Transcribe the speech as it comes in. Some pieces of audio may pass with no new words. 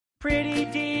Pretty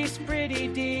Dees,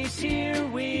 here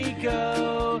we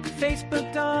go.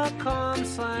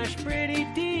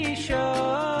 Facebook.com/Pretty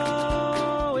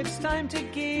Show. It's time to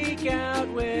geek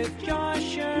out with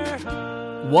Josh, your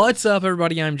host. What's up,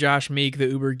 everybody? I'm Josh Meek, the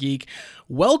Uber Geek.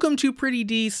 Welcome to Pretty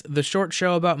Dees, the short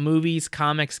show about movies,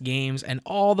 comics, games, and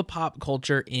all the pop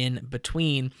culture in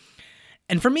between.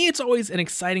 And for me, it's always an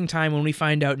exciting time when we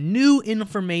find out new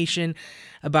information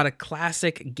about a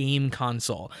classic game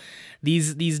console.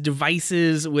 These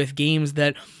devices with games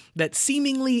that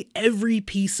seemingly every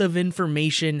piece of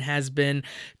information has been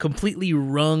completely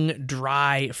wrung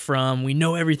dry from. We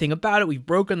know everything about it. We've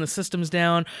broken the systems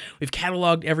down. We've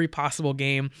cataloged every possible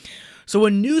game. So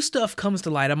when new stuff comes to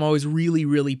light, I'm always really,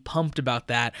 really pumped about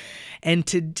that. And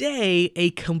today, a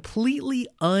completely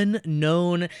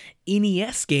unknown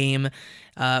NES game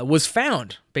was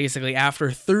found, basically,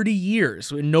 after 30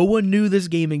 years. No one knew this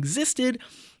game existed.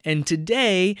 And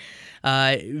today,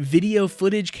 video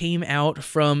footage came out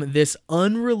from this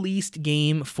unreleased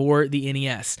game for the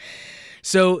NES.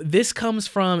 So this comes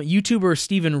from YouTuber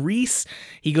Stephen Reese.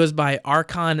 He goes by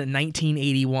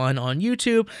Archon1981 on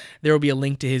YouTube. There will be a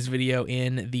link to his video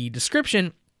in the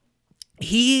description.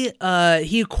 He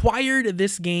acquired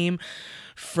this game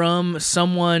from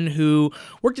someone who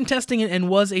worked in testing and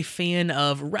was a fan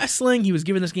of wrestling. He was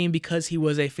given this game because he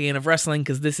was a fan of wrestling,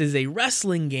 because this is a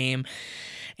wrestling game.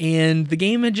 And the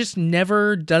game had just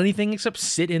never done anything except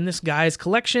sit in this guy's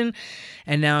collection.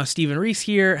 And now Stephen Reese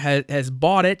here has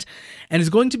bought it and is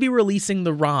going to be releasing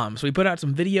the ROM. So we put out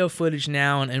some video footage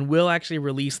now and will actually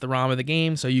release the ROM of the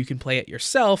game so you can play it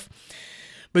yourself.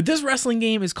 But this wrestling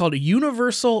game is called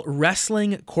Universal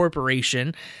Wrestling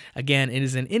Corporation. Again, it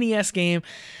is an NES game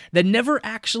that never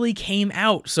actually came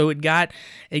out. So it got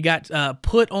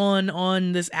put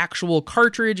on this actual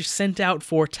cartridge, sent out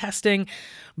for testing.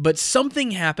 But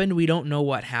something happened, we don't know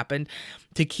what happened,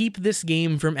 to keep this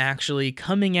game from actually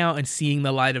coming out and seeing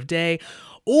the light of day,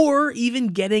 or even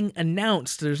getting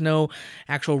announced. There's no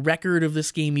actual record of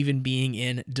this game even being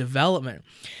in development.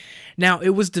 Now,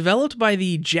 it was developed by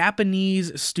the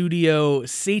Japanese studio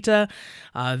Seta.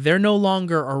 They're no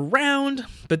longer around,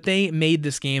 but they made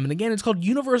this game. And again, it's called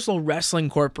Universal Wrestling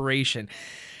Corporation.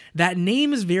 That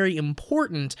name is very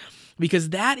important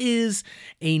because that is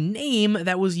a name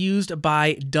that was used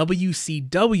by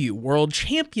WCW, World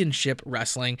Championship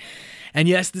Wrestling. And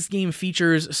yes, this game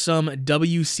features some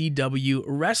WCW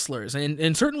wrestlers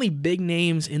and certainly big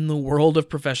names in the world of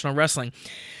professional wrestling.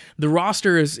 The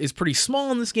roster is pretty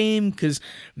small in this game because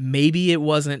maybe it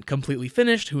wasn't completely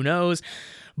finished, who knows,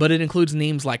 but it includes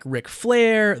names like Ric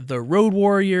Flair, the Road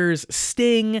Warriors,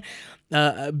 Sting,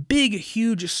 big,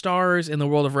 huge stars in the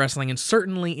world of wrestling, and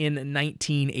certainly in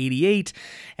 1988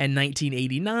 and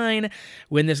 1989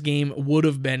 when this game would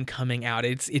have been coming out.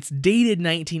 It's dated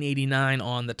 1989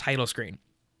 on the title screen.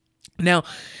 Now,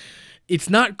 it's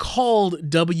not called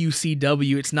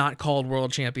WCW, it's not called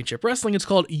World Championship Wrestling, it's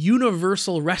called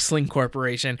Universal Wrestling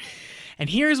Corporation. And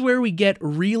here's where we get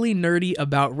really nerdy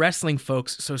about wrestling,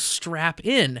 folks, so strap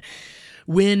in.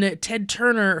 When Ted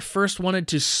Turner first wanted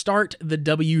to start the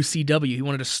WCW, he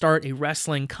wanted to start a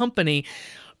wrestling company.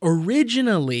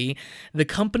 Originally, the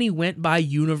company went by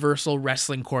Universal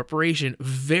Wrestling Corporation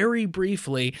very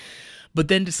briefly, but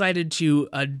then decided to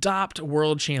adopt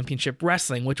World Championship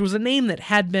Wrestling, which was a name that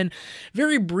had been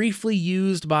very briefly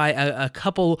used by a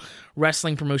couple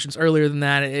wrestling promotions earlier than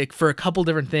that for a couple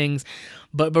different things,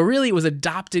 but really it was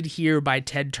adopted here by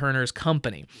Ted Turner's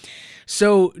company.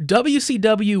 So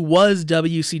WCW was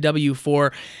WCW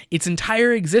for its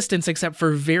entire existence, except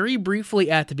for very briefly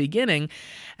at the beginning,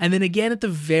 and then again at the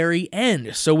very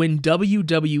end. So when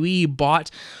WWE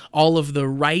bought all of the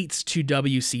rights to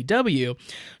WCW,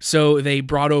 so they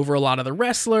brought over a lot of the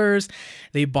wrestlers,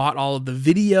 they bought all of the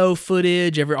video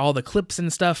footage, all the clips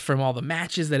and stuff from all the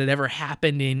matches that had ever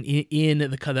happened in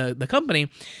the company.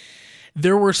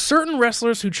 There were certain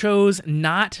wrestlers who chose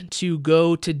not to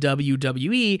go to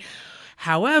WWE.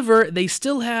 However, they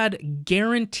still had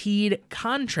guaranteed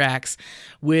contracts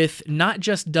with not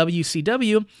just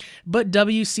WCW, but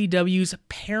WCW's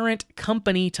parent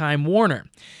company, Time Warner.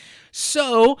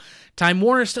 So, Time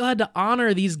Warner still had to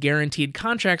honor these guaranteed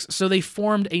contracts, so they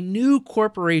formed a new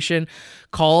corporation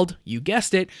called, you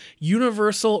guessed it,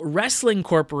 Universal Wrestling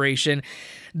Corporation,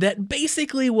 that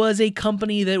basically was a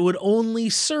company that would only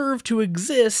serve to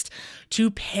exist to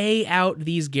pay out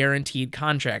these guaranteed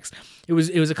contracts. It was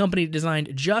a company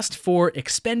designed just for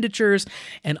expenditures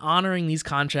and honoring these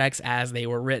contracts as they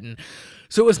were written.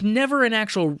 So it was never an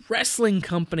actual wrestling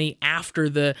company after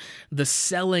the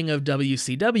selling of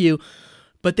WCW,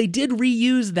 But they did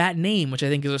reuse that name, which I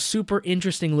think is a super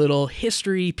interesting little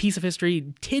piece of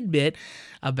history tidbit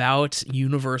about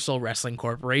Universal Wrestling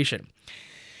Corporation.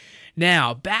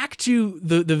 Now, back to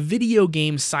the video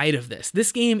game side of this.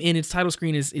 This game in its title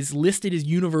screen is listed as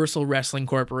Universal Wrestling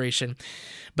Corporation.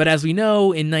 But as we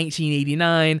know, in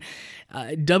 1989,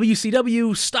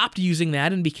 WCW stopped using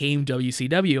that and became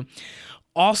WCW.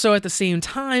 Also, at the same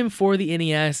time, for the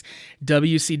NES,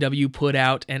 WCW put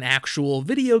out an actual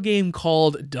video game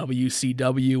called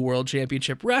WCW World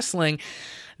Championship Wrestling.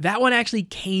 That one actually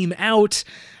came out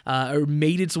or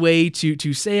made its way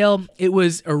to sale. It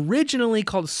was originally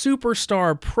called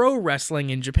Superstar Pro Wrestling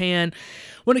in Japan.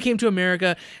 When it came to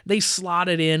America, they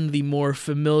slotted in the more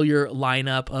familiar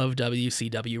lineup of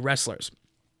WCW wrestlers.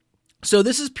 So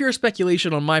this is pure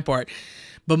speculation on my part.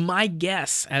 But my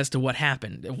guess as to what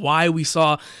happened, why we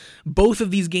saw both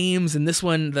of these games, and this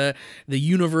one, the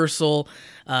Universal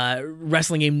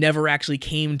Wrestling game, never actually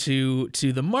came to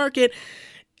the market,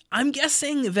 I'm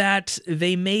guessing that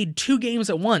they made two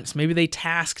games at once. Maybe they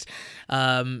tasked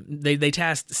they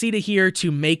tasked Sita here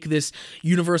to make this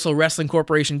Universal Wrestling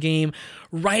Corporation game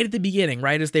right at the beginning,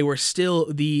 right as they were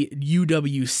still the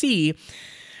UWC.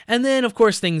 And then, of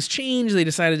course, things changed. They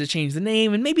decided to change the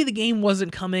name, and maybe the game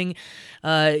wasn't coming,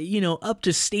 up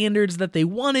to standards that they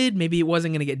wanted. Maybe it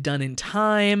wasn't going to get done in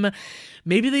time.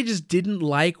 Maybe they just didn't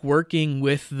like working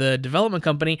with the development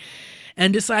company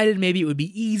and decided maybe it would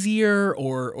be easier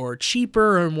or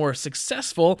cheaper or more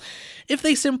successful if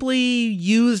they simply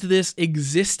used this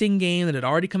existing game that had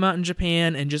already come out in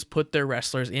Japan and just put their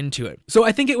wrestlers into it. So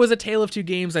I think it was a tale of two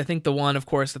games. I think the one, of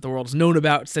course, that the world's known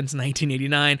about since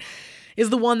 1989 is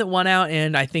the one that won out,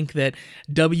 and I think that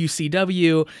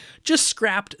WCW just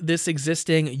scrapped this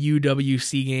existing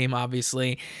UWC game,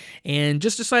 obviously, and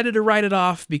just decided to write it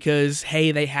off because,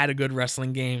 hey, they had a good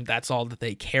wrestling game. That's all that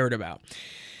they cared about.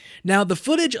 Now, the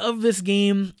footage of this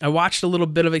game, I watched a little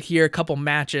bit of it here, a couple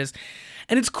matches,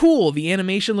 and it's cool. The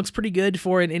animation looks pretty good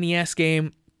for an NES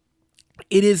game.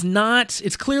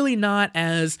 It's clearly not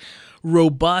as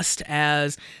robust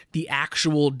as the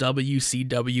actual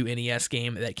WCW NES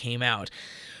game that came out.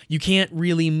 You can't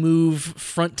really move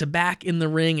front to back in the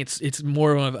ring. It's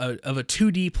more of a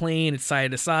 2D plane. It's side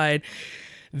to side.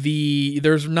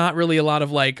 There's not really a lot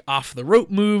of like off the rope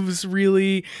moves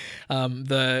really.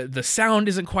 The sound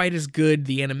isn't quite as good.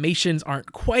 The animations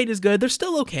aren't quite as good. They're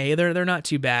still okay. They're not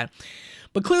too bad.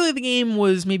 But clearly the game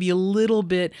was maybe a little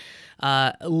bit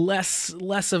less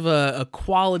of a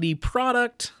quality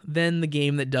product than the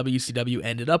game that WCW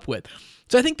ended up with.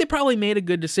 So I think they probably made a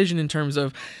good decision in terms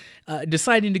of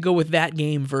deciding to go with that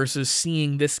game versus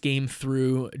seeing this game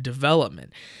through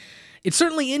development. It's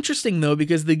certainly interesting, though,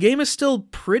 because the game is still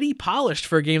pretty polished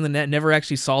for a game that never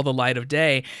actually saw the light of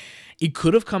day. It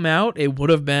could have come out. It would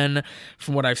have been,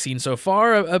 from what I've seen so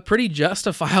far, a pretty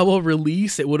justifiable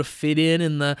release. It would have fit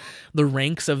in the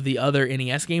ranks of the other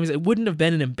NES games. It wouldn't have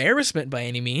been an embarrassment by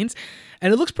any means.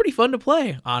 And it looks pretty fun to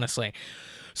play, honestly.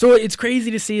 So it's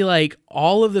crazy to see, like,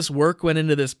 all of this work went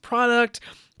into this product.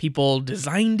 People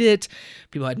designed it.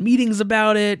 People had meetings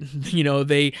about it. You know,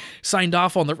 they signed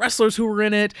off on the wrestlers who were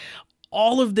in it.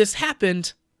 All of this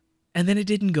happened, and then it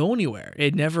didn't go anywhere.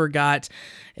 It never got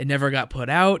put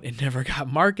out. It never got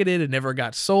marketed. It never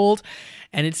got sold.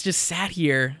 And it's just sat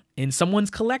here in someone's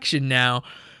collection now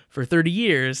for 30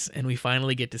 years, and we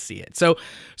finally get to see it. So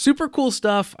super cool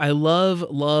stuff. I love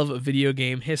video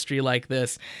game history like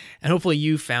this, and hopefully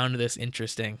you found this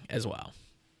interesting as well.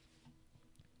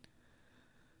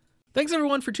 Thanks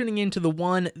everyone for tuning in to the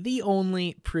one, the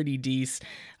only Pretty Dece.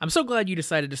 I'm so glad you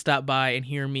decided to stop by and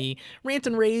hear me rant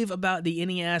and rave about the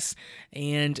NES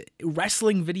and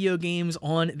wrestling video games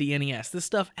on the NES. This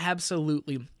stuff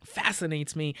absolutely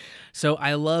fascinates me, so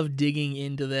I love digging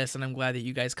into this, and I'm glad that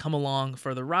you guys come along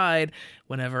for the ride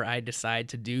whenever I decide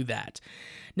to do that.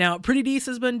 Now, Pretty Dece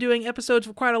has been doing episodes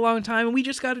for quite a long time, and we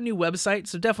just got a new website,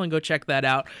 so definitely go check that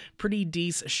out,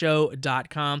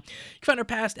 prettydeceshow.com. You can find our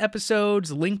past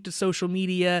episodes, link to social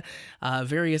media,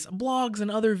 various blogs and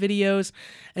other videos.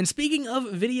 And speaking of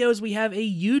videos, we have a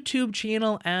YouTube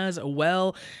channel as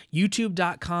well,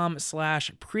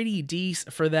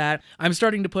 youtube.com/prettydece for that. I'm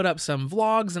starting to put up some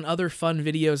vlogs and other fun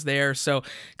videos there, so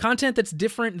content that's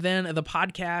different than the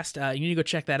podcast. You need to go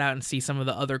check that out and see some of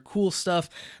the other cool stuff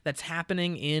that's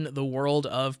happening in the world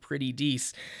of Pretty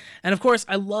Dece. And of course,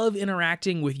 I love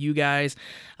interacting with you guys.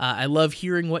 I love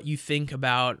hearing what you think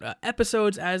about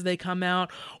episodes as they come out,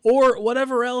 or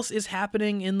whatever else is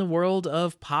happening in the world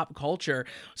of pop culture.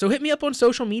 So hit me up on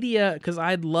social media, because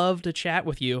I'd love to chat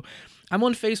with you. I'm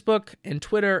on Facebook and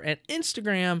Twitter and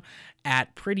Instagram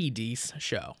at Pretty Dece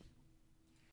Show.